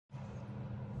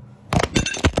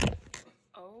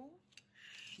Oh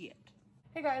shit.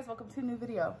 Hey guys, welcome to a new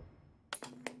video.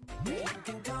 You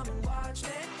can come and watch me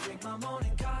drink my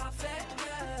morning coffee,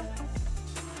 yeah.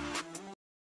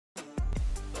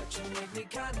 But you make me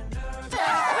kind of nervous.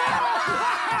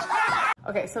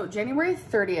 Okay, so January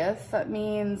 30th, that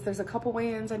means there's a couple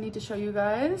weigh-ins I need to show you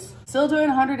guys. Still doing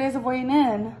 100 days of weighing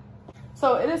in.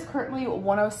 So it is currently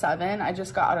 1:07. I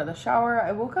just got out of the shower.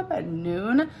 I woke up at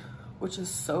noon, which is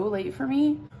so late for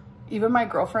me. Even my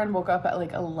girlfriend woke up at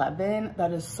like 11.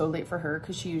 That is so late for her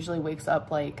because she usually wakes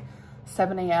up like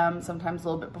 7 a.m., sometimes a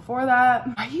little bit before that.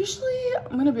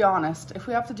 I'm gonna be honest, if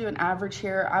we have to do an average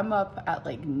here, I'm up at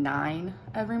like 9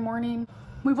 every morning.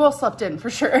 We both slept in for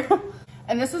sure.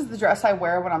 And this is the dress I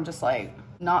wear when I'm just like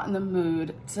not in the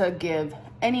mood to give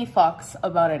any fucks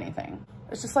about anything.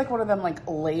 It's just like one of them like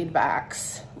laid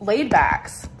backs,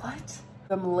 what?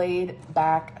 Them laid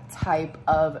back type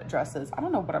of dresses. I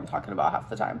don't know what I'm talking about half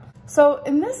the time. So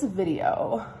in this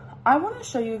video, I want to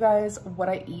show you guys what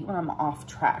I eat when I'm off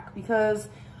track, because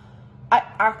I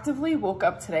actively woke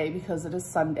up today because it is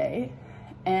Sunday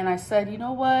and I said, you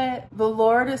know what? The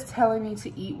Lord is telling me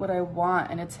to eat what I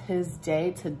want and it's his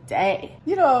day today.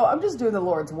 You know, I'm just doing the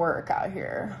Lord's work out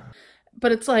here.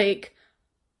 But it's like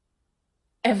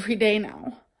every day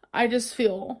now, I just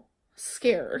feel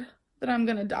scared that I'm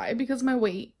gonna die because of my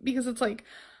weight, because it's like,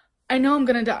 I know I'm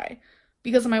gonna die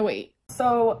because of my weight.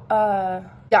 So,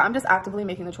 yeah, I'm just actively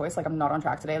making the choice. Like, I'm not on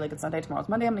track today. Like, it's Sunday, tomorrow's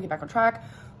Monday. I'm gonna get back on track.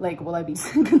 Like, will I be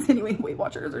continuing Weight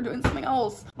Watchers or doing something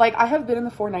else? Like, I have been in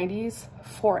the 490s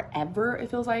forever,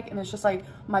 it feels like. And it's just like,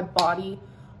 my body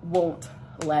won't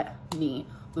let me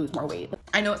lose more weight.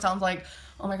 I know it sounds like,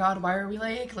 oh my God, why are we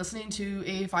like listening to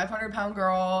a 500-pound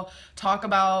girl talk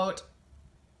about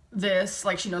this?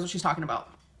 Like, she knows what she's talking about.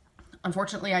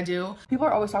 Unfortunately, I do. People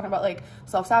are always talking about like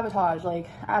self-sabotage, like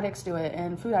addicts do it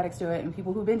and food addicts do it and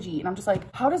people who binge eat. And I'm just like,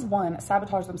 how does one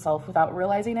sabotage themselves without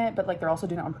realizing it? But like, they're also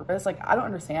doing it on purpose. Like, I don't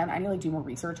understand. I need to like do more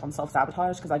research on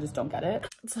self-sabotage because I just don't get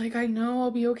it. It's like, I know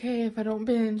I'll be okay if I don't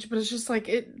binge, but it's just like,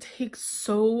 it takes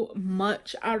so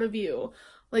much out of you,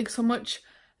 like so much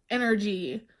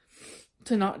energy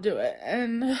to not do it.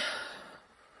 And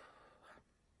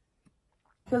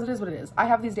because it is what it is. I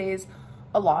have these days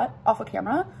a lot off of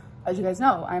camera. As you guys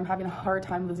know, I'm having a hard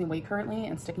time losing weight currently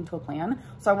and sticking to a plan.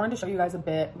 So I wanted to show you guys a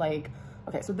bit like,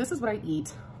 okay, so this is what I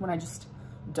eat when I just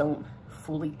don't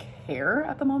fully care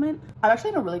at the moment. I'm actually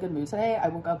in a really good mood today. I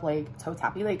woke up like totes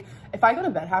happy. Like, if I go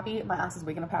to bed happy, my ass is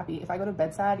waking up happy. If I go to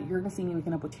bed sad, you're gonna see me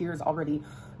waking up with tears already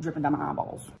dripping down my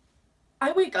eyeballs.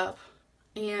 I wake up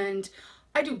and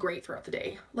I do great throughout the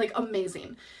day, like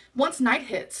amazing. Once night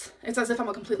hits, it's as if I'm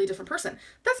a completely different person.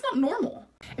 That's not normal.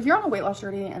 If you're on a weight loss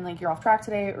journey and like you're off track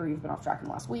today, or you've been off track in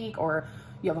the last week, or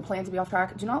you have a plan to be off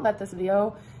track, do not let this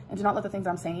video and do not let the things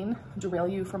I'm saying derail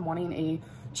you from wanting a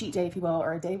cheat day, if you will,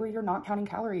 or a day where you're not counting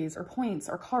calories or points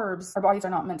or carbs. Our bodies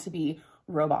are not meant to be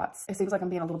robots. It seems like I'm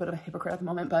being a little bit of a hypocrite at the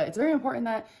moment, but it's very important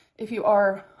that if you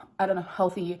are at a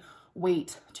healthy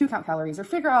weight to count calories or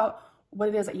figure out what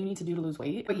it is that you need to do to lose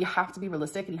weight, but you have to be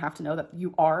realistic and you have to know that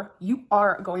you are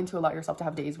going to allow yourself to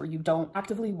have days where you don't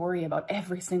actively worry about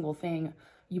every single thing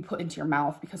you put into your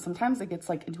mouth, because sometimes it gets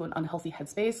like into an unhealthy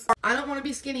headspace. I don't want to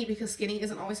be skinny because skinny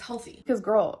isn't always healthy. Because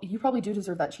girl, you probably do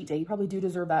deserve that cheat day. You probably do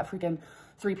deserve that freaking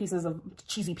 3 pieces of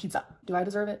cheesy pizza. Do I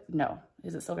deserve it? No.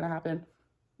 Is it still gonna happen?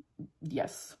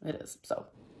 Yes, it is. So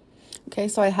okay,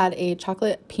 so I had a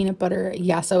chocolate peanut butter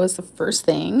yasso as the first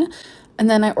thing. And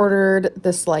then I ordered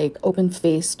this like open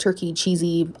face turkey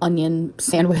cheesy onion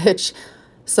sandwich,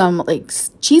 some like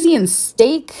cheesy and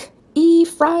steak-y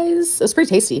fries. It was pretty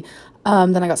tasty.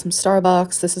 Then I got some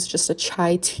Starbucks. This is just a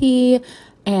chai tea.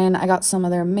 And I got some of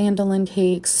their mandolin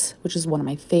cakes, which is one of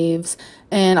my faves.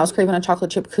 And I was craving a chocolate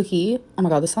chip cookie. Oh my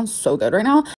God, this sounds so good right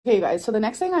now. Okay, you guys, so the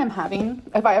next thing I'm having,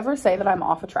 if I ever say that I'm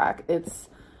off a track, it's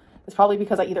probably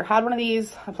because I either had one of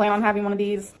these, I plan on having one of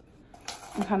these.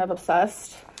 I'm kind of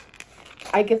obsessed.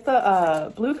 I get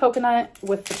the blue coconut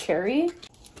with the cherry.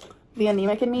 The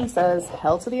anemic in me says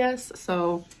hell to the yes,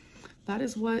 so that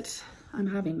is what I'm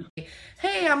having.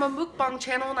 Hey, I'm a mukbang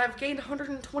channel and I've gained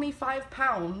 125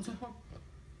 pounds.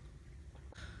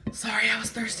 Sorry, I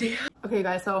was thirsty. Okay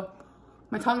guys, so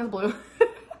my tongue is blue.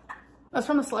 That's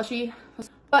from the slushie.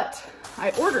 But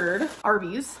I ordered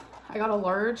Arby's. I got a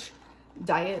large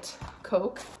Diet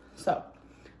Coke. So,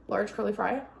 large curly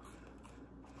fry.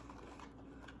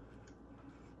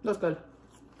 That's good.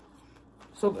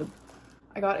 So good.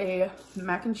 I got a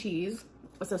mac and cheese.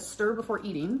 It says stir before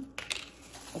eating.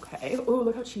 Okay. Oh,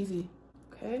 look how cheesy.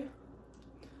 Okay.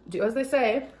 Do as they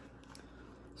say.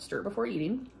 Stir before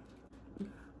eating.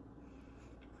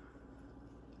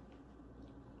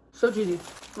 So juicy.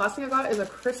 Last thing I got is a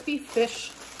crispy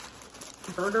fish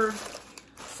burger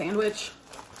sandwich.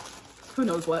 Who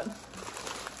knows what.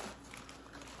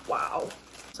 Wow.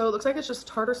 So it looks like it's just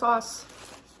tartar sauce,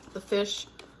 the fish,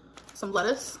 some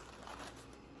lettuce.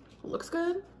 Looks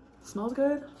good, smells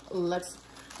good. Let's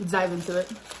dive into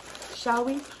it, shall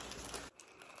we?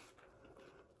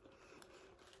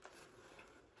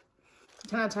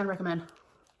 10 out of 10 recommend.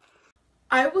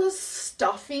 I was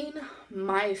stuffing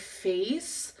my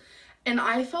face and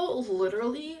I felt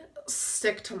literally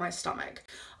sick to my stomach.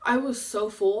 I was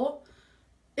so full.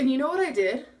 And you know what I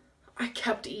did? I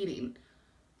kept eating.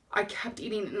 I kept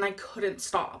eating and I couldn't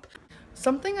stop.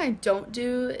 Something I don't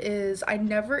do is I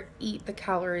never eat the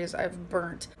calories I've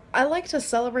burnt. I like to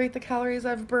celebrate the calories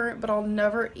I've burnt, but I'll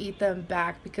never eat them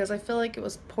back because I feel like it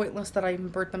was pointless that I even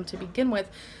burnt them to begin with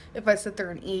if I sit there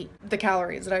and eat the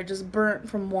calories that I just burnt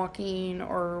from walking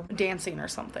or dancing or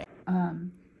something.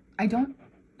 I don't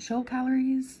show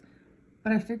calories,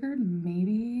 but I figured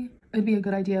maybe it'd be a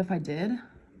good idea if I did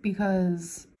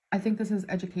because I think this is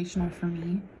educational for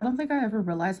me. I don't think I ever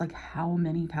realized like how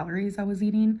many calories I was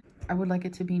eating. I would like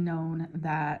it to be known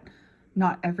that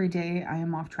not every day I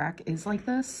am off track is like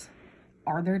this.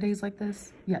 Are there days like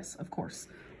this? Yes, of course.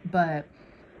 But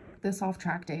this off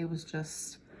track day was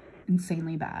just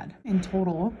insanely bad. In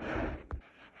total,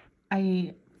 I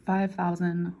ate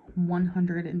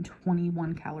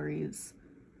 5,121 calories.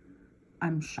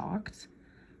 I'm shocked.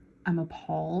 I'm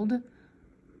appalled.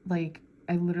 Like,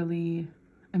 I literally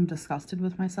am disgusted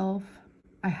with myself.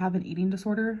 I have an eating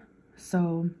disorder,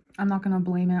 so I'm not gonna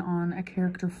blame it on a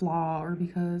character flaw or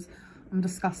because I'm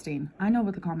disgusting. I know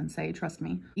what the comments say, trust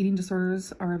me. Eating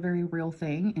disorders are a very real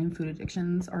thing and food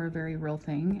addictions are a very real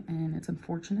thing, and it's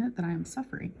unfortunate that I am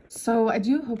suffering. So I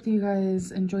do hope that you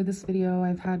guys enjoyed this video.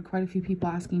 I've had quite a few people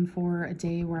asking for a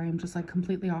day where I'm just like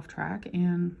completely off track,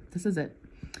 and this is it.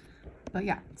 But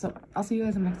yeah, so I'll see you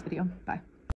guys in the next video. Bye.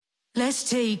 Let's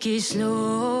take it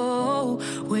slow.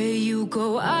 Where you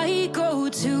go, I go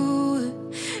too.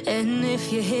 And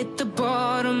if you hit the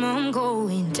bottom, I'm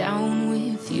going down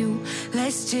with you.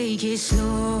 Let's take it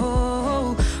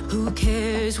slow. Who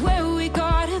cares where we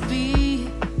gotta be?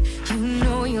 You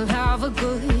know you'll have a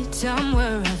good time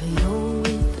wherever you're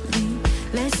with me.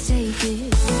 Let's take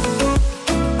it slow.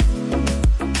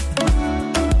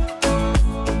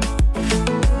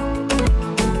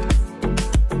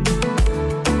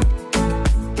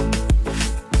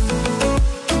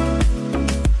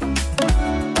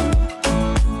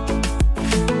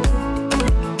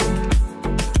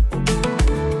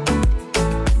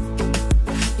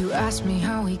 Ask me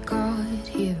how we got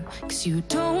here, 'cause you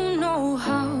don't know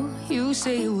how. You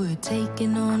say we're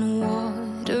taking on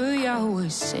water, yeah, we're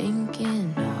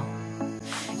sinking now.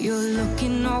 You're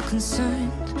looking all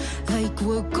concerned, like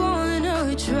we're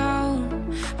gonna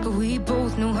drown. But we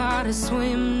both know how to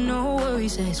swim, no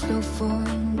worries, let's flow for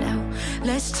now.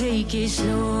 Let's take it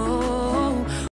slow.